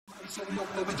What's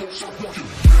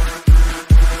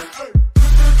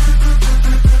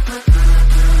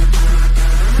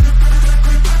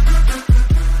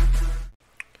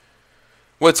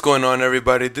going on,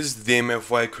 everybody? This is the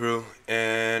DMFY crew,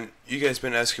 and you guys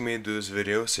been asking me to do this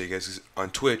video so you guys on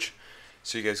Twitch,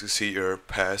 so you guys can see your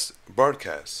past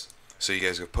broadcasts, so you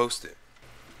guys can post it.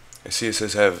 I see it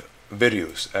says I have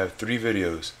videos. I have 3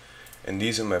 videos, and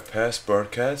these are my past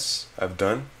broadcasts I've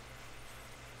done.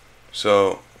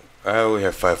 So I only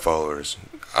have 5 followers.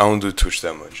 I don't do Twitch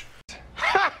that much.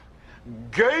 Ha!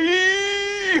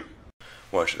 Gay!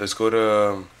 Watch. Let's go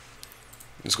to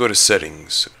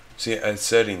settings. See, at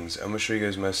settings, I'm gonna show you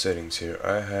guys my settings here.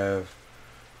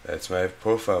 That's my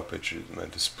profile picture, my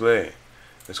display.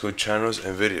 Let's go channels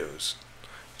and videos.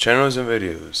 Channels and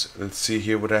videos. Let's see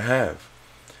here what I have.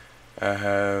 I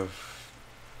have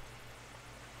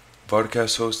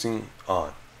broadcast hosting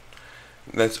on.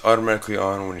 That's automatically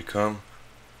on when you come.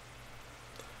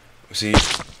 See,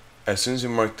 as soon as you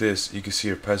mark this, you can see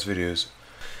your past videos.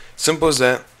 Simple as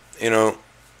that.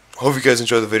 Hope you guys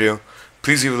enjoyed the video.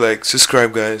 Please leave a like,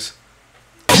 subscribe, guys.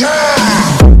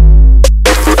 Yeah!